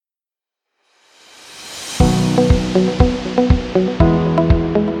Hi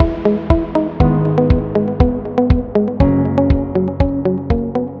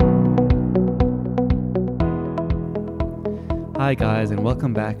guys, and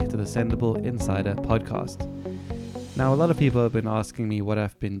welcome back to the Sendable Insider podcast. Now, a lot of people have been asking me what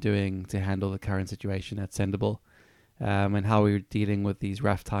I've been doing to handle the current situation at Sendable, and how we're dealing with these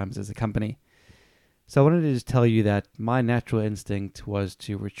rough times as a company. So I wanted to just tell you that my natural instinct was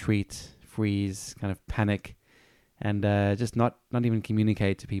to retreat, freeze, kind of panic, and just not even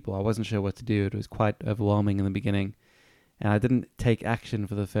communicate to people. I wasn't sure what to do. It was quite overwhelming in the beginning, and I didn't take action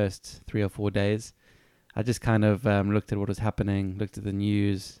for the first 3 or 4 days. I just kind of looked at what was happening, looked at the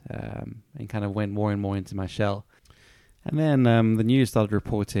news, and kind of went more and more into my shell. And then the news started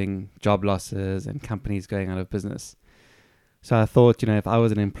reporting job losses and companies going out of business. So I thought, if I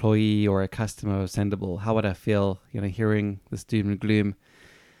was an employee or a customer of Sendable, how would I feel, hearing this doom and gloom?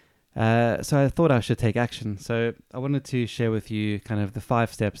 So I thought I should take action. So I wanted to share with you kind of the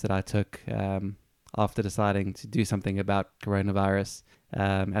 5 steps that I took after deciding to do something about coronavirus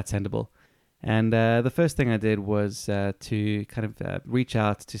at Sendable. And the first thing I did was to kind of reach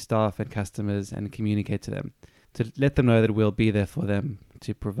out to staff and customers and communicate to them, to let them know that we'll be there for them,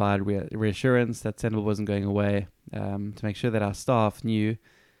 to provide reassurance that Sendable wasn't going away, to make sure that our staff knew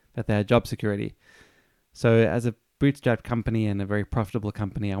that they had job security. So as a bootstrapped company and a very profitable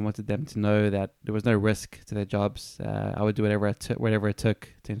company, I wanted them to know that there was no risk to their jobs. I would do whatever it took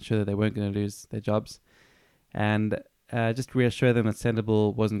to ensure that they weren't going to lose their jobs. And just reassure them that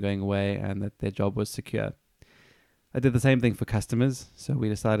Sendable wasn't going away and that their job was secure. I did the same thing for customers. So we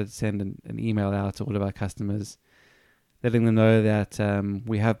decided to send an email out to all of our customers, letting them know that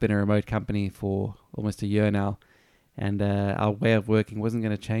we have been a remote company for almost a year now, and our way of working wasn't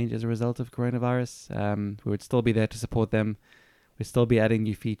going to change as a result of coronavirus. We would still be there to support them. We'd still be adding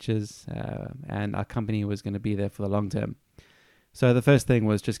new features, and our company was going to be there for the long term. So the first thing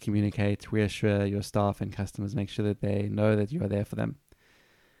was just communicate, reassure your staff and customers, make sure that they know that you are there for them.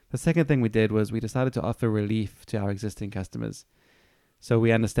 The second thing we did was we decided to offer relief to our existing customers. So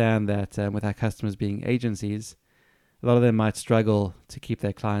we understand that with our customers being agencies, a lot of them might struggle to keep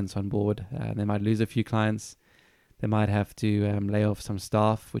their clients on board. They might lose a few clients. They might have to lay off some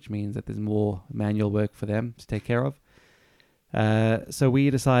staff, which means that there's more manual work for them to take care of. So we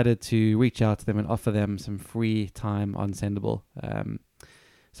decided to reach out to them and offer them some free time on Sendable.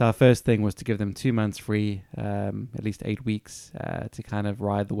 So our first thing was to give them 2 months free, at least 8 weeks, to kind of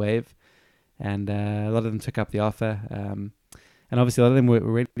ride the wave. And a lot of them took up the offer. And obviously a lot of them were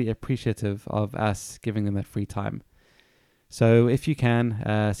really appreciative of us giving them that free time. So if you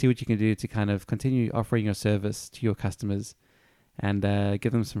can, see what you can do to kind of continue offering your service to your customers and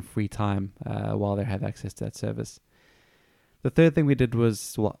give them some free time while they have access to that service. The third thing I did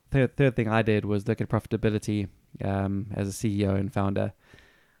was look at profitability as a CEO and founder.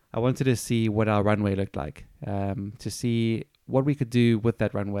 I wanted to see what our runway looked like, to see what we could do with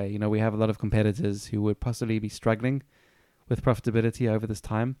that runway. We have a lot of competitors who would possibly be struggling with profitability over this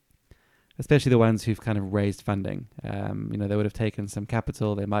time, especially the ones who've kind of raised funding. They would have taken some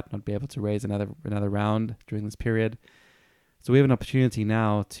capital. They might not be able to raise another round during this period. So we have an opportunity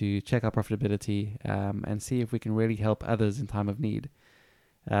now to check our profitability and see if we can really help others in time of need.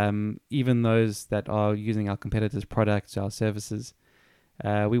 Even those that are using our competitors' products, our services,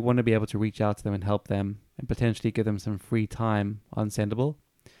 we want to be able to reach out to them and help them and potentially give them some free time on Sendable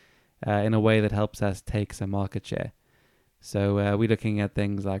in a way that helps us take some market share. So we're looking at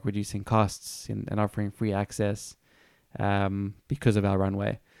things like reducing costs and offering free access because of our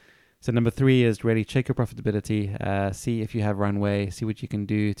runway. So number 3 is really check your profitability, see if you have runway, see what you can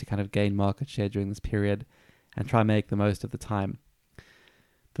do to kind of gain market share during this period and try and make the most of the time.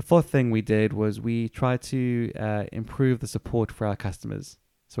 The fourth thing we did was we tried to improve the support for our customers.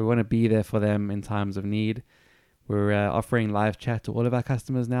 So we want to be there for them in times of need. We're offering live chat to all of our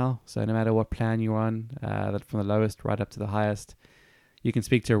customers now. So no matter what plan you're on, that from the lowest right up to the highest, you can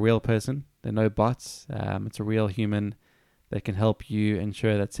speak to a real person. There are no bots. It's a real human that can help you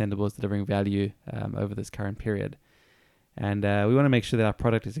ensure that Sendable is delivering value over this current period. And we want to make sure that our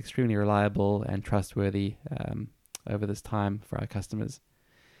product is extremely reliable and trustworthy over this time for our customers.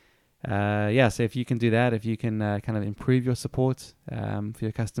 So if you can do that, if you can kind of improve your support for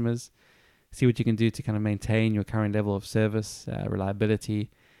your customers, see what you can do to kind of maintain your current level of service, reliability,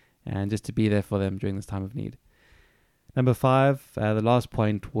 and just to be there for them during this time of need. Number 5, the last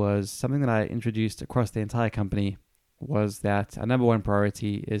point was something that I introduced across the entire company, was that our number 1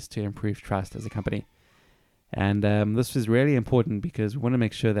 priority is to improve trust as a company. And this is really important because we want to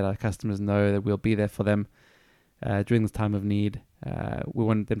make sure that our customers know that we'll be there for them during this time of need. We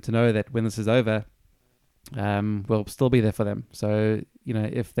want them to know that when this is over, we'll still be there for them. So,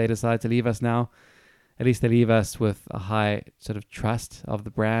 if they decide to leave us now, at least they leave us with a high sort of trust of the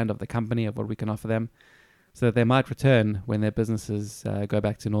brand, of the company, of what we can offer them, so that they might return when their businesses go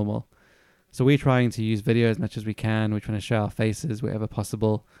back to normal. So we're trying to use video as much as we can. We're trying to show our faces wherever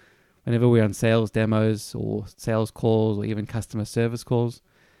possible. Whenever we're on sales demos or sales calls or even customer service calls,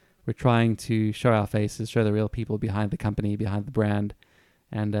 we're trying to show our faces, show the real people behind the company, behind the brand,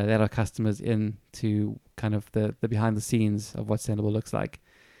 and let our customers into kind of the behind the scenes of what Sendible looks like.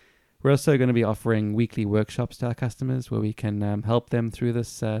 We're also going to be offering weekly workshops to our customers where we can help them through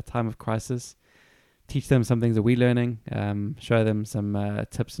this time of crisis, teach them some things that we're learning, show them some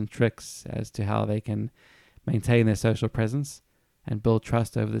tips and tricks as to how they can maintain their social presence and build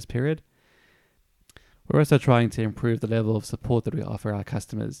trust over this period. We're also trying to improve the level of support that we offer our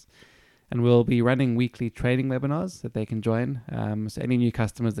customers. And we'll be running weekly training webinars that they can join. So any new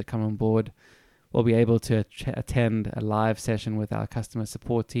customers that come on board will be able to attend a live session with our customer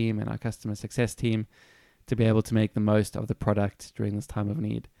support team and our customer success team to be able to make the most of the product during this time of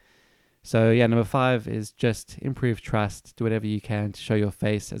need. So number 5 is just improve trust. Do whatever you can to show your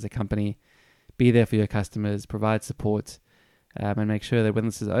face as a company. Be there for your customers, provide support, and make sure that when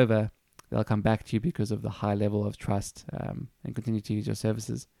this is over, they'll come back to you because of the high level of trust and continue to use your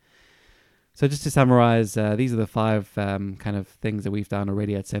services. So just to summarize, these are the 5 kind of things that we've done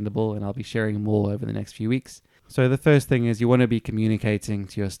already at Sendible, and I'll be sharing more over the next few weeks. So the first thing is you want to be communicating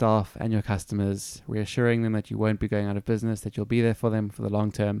to your staff and your customers, reassuring them that you won't be going out of business, that you'll be there for them for the long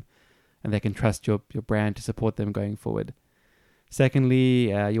term, and they can trust your brand to support them going forward. Secondly,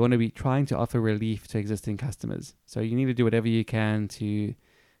 you want to be trying to offer relief to existing customers. So you need to do whatever you can to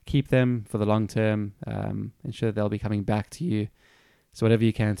keep them for the long term, ensure that they'll be coming back to you. So whatever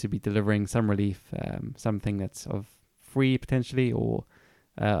you can to be delivering some relief, something that's of free potentially or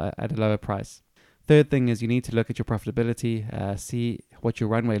at a lower price. Third thing is you need to look at your profitability, see what your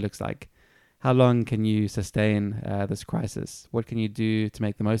runway looks like. How long can you sustain this crisis? What can you do to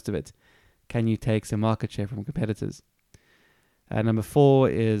make the most of it? Can you take some market share from competitors? Number 4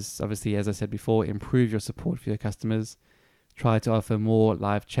 is obviously, as I said before, improve your support for your customers. Try to offer more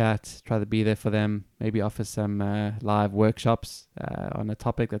live chat, try to be there for them, maybe offer some live workshops on a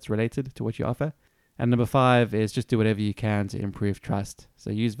topic that's related to what you offer. And number 5 is just do whatever you can to improve trust.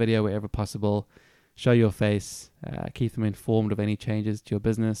 So use video wherever possible, show your face, keep them informed of any changes to your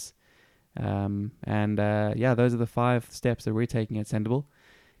business. Those are the 5 steps that we're taking at Sendible.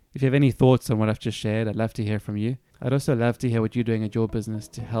 If you have any thoughts on what I've just shared, I'd love to hear from you. I'd also love to hear what you're doing at your business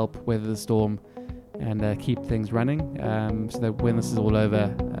to help weather the storm and keep things running so that when this is all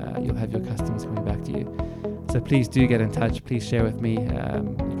over, you'll have your customers coming back to you. So please do get in touch. Please share with me. You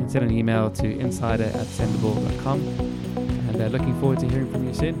can send an email to insider@sendible.com. And looking forward to hearing from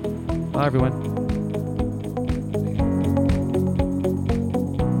you soon. Bye, everyone.